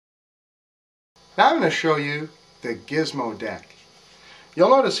Now I'm going to show you the gizmo deck. You'll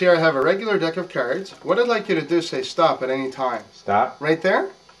notice here I have a regular deck of cards. What I'd like you to do is say stop at any time. Stop. Right there?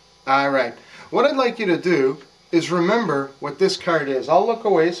 Alright. What I'd like you to do is remember what this card is. I'll look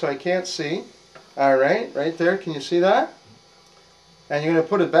away so I can't see. Alright, right there. Can you see that? And you're going to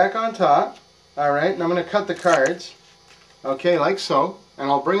put it back on top. Alright, and I'm going to cut the cards. Okay, like so. And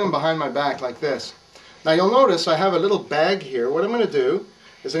I'll bring them behind my back like this. Now you'll notice I have a little bag here. What I'm going to do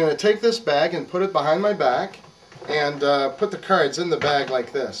is I'm going to take this bag and put it behind my back and put the cards in the bag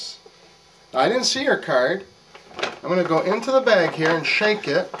like this. Now, I didn't see your card. I'm going to go into the bag here and shake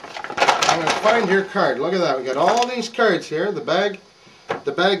it. I'm going to find your card. Look at that. We got all these cards here. The bag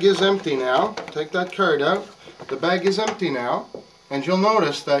is empty now. Take that card out. The bag is empty now. And you'll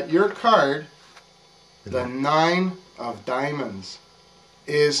notice that your card, the 9 of diamonds.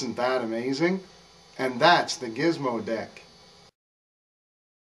 Isn't that amazing? And that's the gizmo deck.